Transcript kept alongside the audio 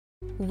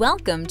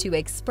Welcome to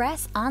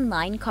Express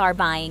Online Car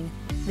Buying,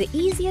 the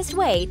easiest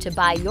way to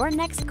buy your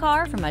next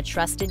car from a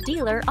trusted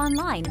dealer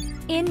online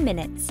in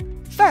minutes.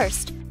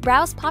 First,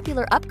 browse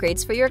popular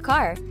upgrades for your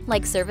car,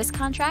 like service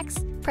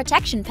contracts,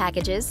 protection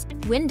packages,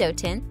 window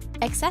tint,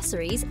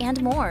 accessories, and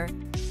more.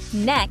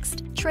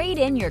 Next, trade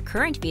in your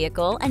current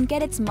vehicle and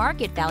get its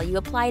market value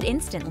applied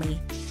instantly.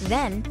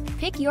 Then,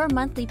 pick your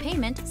monthly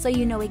payment so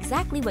you know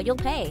exactly what you'll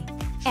pay.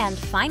 And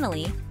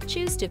finally,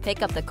 choose to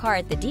pick up the car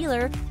at the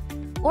dealer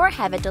or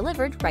have it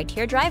delivered right to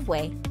your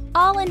driveway,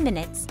 all in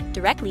minutes,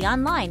 directly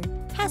online,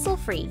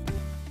 hassle-free.